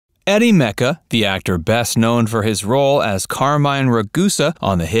Eddie Mekka, the actor best known for his role as Carmine Ragusa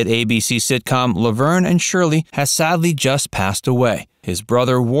on the hit ABC sitcom Laverne Shirley, has sadly just passed away. His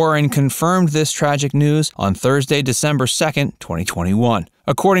brother Warren confirmed this tragic news on Thursday, December 2nd, 2021.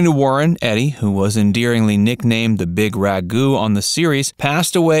 According to Warren, Eddie, who was endearingly nicknamed the Big Ragoo on the series,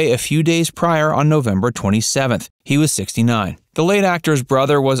 passed away a few days prior on November 27th. He was 69. The late actor's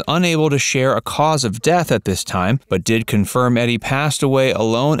brother was unable to share a cause of death at this time, but did confirm Eddie passed away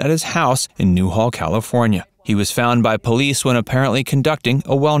alone at his house in Newhall, California. He was found by police when apparently conducting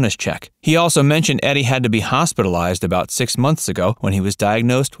a wellness check. He also mentioned Eddie had to be hospitalized about 6 months ago when he was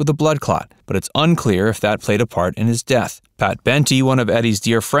diagnosed with a blood clot, but it's unclear if that played a part in his death. Pat Benty, one of Eddie's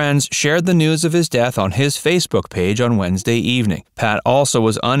dear friends, shared the news of his death on his Facebook page on Wednesday evening. Pat also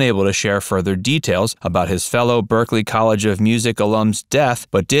was unable to share further details about his fellow Berklee College of Music alum's death,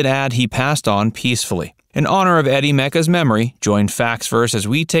 but did add he passed on peacefully. In honor of Eddie Mekka's memory, join Factsverse as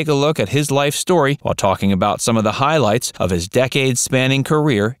we take a look at his life story while talking about some of the highlights of his decades-spanning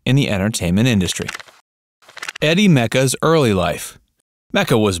career in the entertainment industry. Eddie Mekka's early life.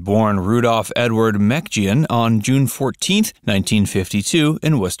 Mekka was born Rudolph Edward Mekjian on June 14, 1952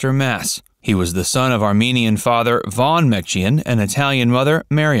 in Worcester, Mass. He was the son of Armenian father Warren Mekjian and Italian mother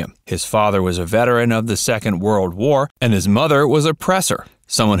Miriam. His father was a veteran of the Second World War, and his mother was a presser,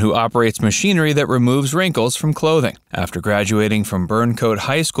 someone who operates machinery that removes wrinkles from clothing. After graduating from Burncoat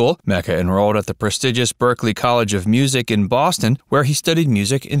High School, Mekka enrolled at the prestigious Berklee College of Music in Boston, where he studied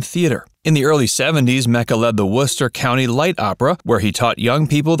music and theater. In the early 70s, Mekka led the Worcester County Light Opera, where he taught young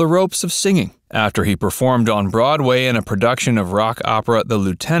people the ropes of singing. After he performed on Broadway in a production of rock opera The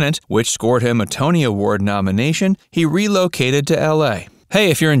Lieutenant, which scored him a Tony Award nomination, he relocated to LA. Hey,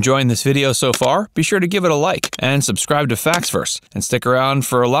 if you're enjoying this video so far, be sure to give it a like and subscribe to Factsverse, and stick around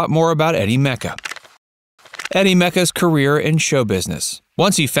for a lot more about Eddie Mekka. Eddie Mekka's career in show business.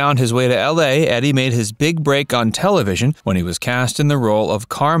 Once he found his way to LA, Eddie made his big break on television when he was cast in the role of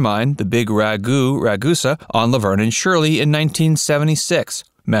Carmine, the Big Ragoo Ragusa on Laverne Shirley in 1976.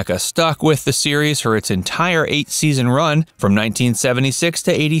 Mekka stuck with the series for its entire 8-season run from 1976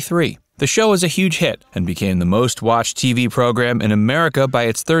 to 83. The show was a huge hit and became the most-watched TV program in America by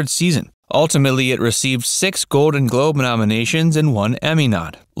its 3rd season. Ultimately, it received 6 Golden Globe nominations and 1 Emmy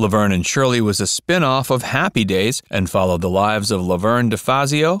nod. Laverne Shirley was a spin-off of Happy Days and followed the lives of Laverne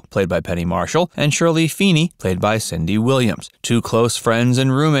DeFazio, played by Penny Marshall, and Shirley Feeney, played by Cindy Williams, 2 close friends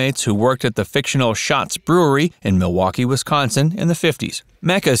and roommates who worked at the fictional Schatz Brewery in Milwaukee, Wisconsin in the 50s.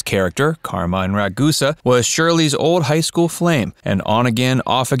 Mekka's character, Carmine Ragusa, was Shirley's old high school flame and on-again,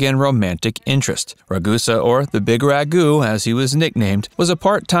 off-again romantic interest. Ragusa, or the Big Ragoo as he was nicknamed, was a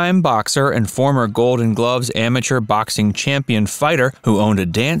part-time boxer and former Golden Gloves amateur boxing champion fighter who owned a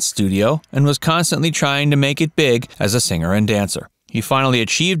dance studio and was constantly trying to make it big as a singer and dancer. He finally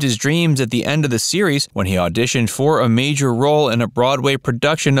achieved his dreams at the end of the series when he auditioned for a major role in a Broadway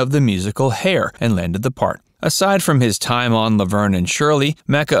production of the musical Hair and landed the part. Aside from his time on Laverne Shirley,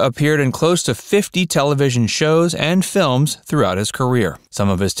 Mekka appeared in close to 50 television shows and films throughout his career. Some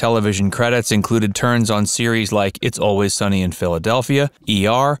of his television credits included turns on series like It's Always Sunny in Philadelphia,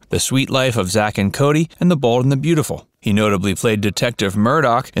 ER, The Sweet Life of Zack and Cody, and The Bold and the Beautiful. He notably played Detective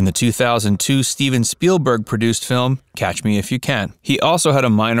Murdoch in the 2002 Steven Spielberg-produced film Catch Me If You Can. He also had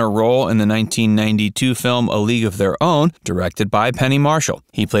a minor role in the 1992 film A League of Their Own, directed by Penny Marshall.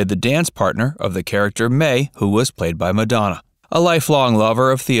 He played the dance partner of the character May, who was played by Madonna. A lifelong lover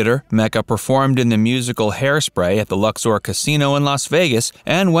of theater, Mekka performed in the musical Hairspray at the Luxor Casino in Las Vegas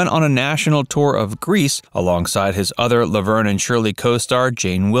and went on a national tour of Greece alongside his other Laverne Shirley co-star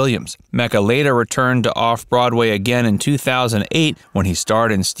Jane Williams. Mekka later returned to off-Broadway again in 2008 when he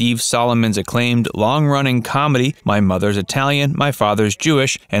starred in Steve Solomon's acclaimed long-running comedy My Mother's Italian, My Father's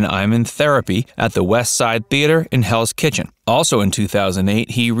Jewish, and I'm in Therapy at the West Side Theater in Hell's Kitchen. Also in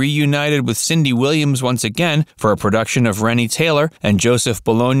 2008, he reunited with Cindy Williams once again for a production of Rennie Taylor and Joseph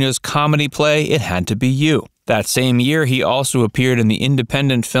Bologna's comedy play It Had to Be You. That same year, he also appeared in the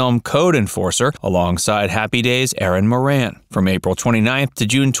independent film Code Enforcer alongside Happy Days' Erin Moran. From April 29th to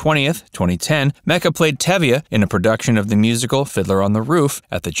June 20th, 2010, Mekka played Tevye in a production of the musical Fiddler on the Roof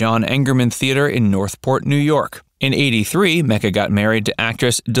at the John Engerman Theater in Northport, New York. In '83, Mekka got married to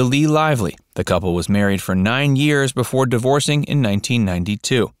actress Dalee Lively. The couple was married for 9 years before divorcing in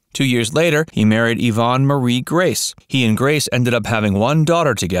 1992. 2 years later, he married Yvonne Marie Grace. He and Grace ended up having 1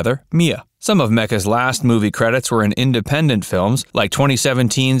 daughter together, Mia. Some of Mekka's last movie credits were in independent films like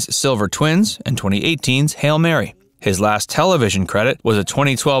 2017's Silver Twins and 2018's Hail Mary. His last television credit was a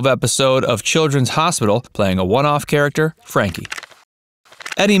 2012 episode of Children's Hospital playing a one-off character, Frankie.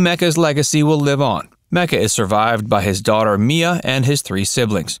 Eddie Mekka's legacy will live on. Mekka is survived by his daughter Mia and his 3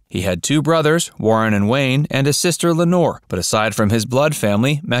 siblings. He had 2 brothers, Warren and Wayne, and a sister Lenore. But aside from his blood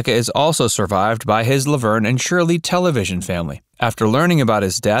family, Mekka is also survived by his Laverne and Shirley television family. After learning about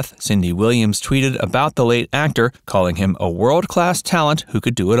his death, Cindy Williams tweeted about the late actor, calling him a world-class talent who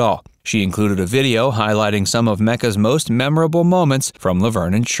could do it all. She included a video highlighting some of Mekka's most memorable moments from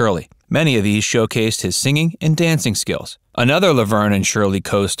Laverne and Shirley. Many of these showcased his singing and dancing skills. Another Laverne and Shirley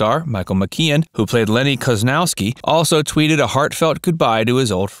co-star, Michael Mekjian, who played Lenny Kozlowski, also tweeted a heartfelt goodbye to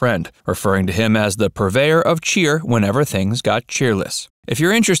his old friend, referring to him as the purveyor of cheer whenever things got cheerless. If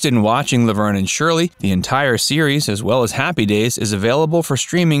you're interested in watching Laverne and Shirley, the entire series, as well as Happy Days, is available for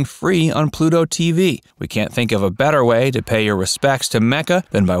streaming free on Pluto TV. We can't think of a better way to pay your respects to Mekka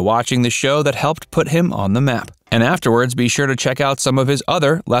than by watching the show that helped put him on the map. And afterwards, be sure to check out some of his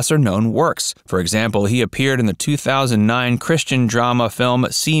other lesser-known works. For example, he appeared in the 2009 Christian drama film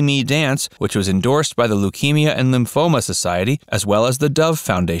See Me Dance, which was endorsed by the Leukemia and Lymphoma Society, as well as the Dove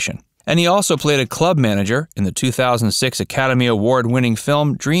Foundation. And he also played a club manager in the 2006 Academy Award-winning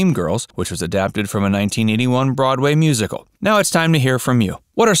film Dreamgirls, which was adapted from a 1981 Broadway musical. Now it's time to hear from you.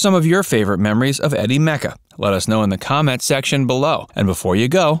 What are some of your favorite memories of Eddie Mekka? Let us know in the comment section below. And before you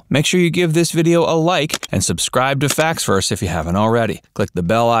go, make sure you give this video a like and subscribe to Facts Verse if you haven't already. Click the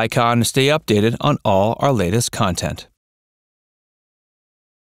bell icon to stay updated on all our latest content.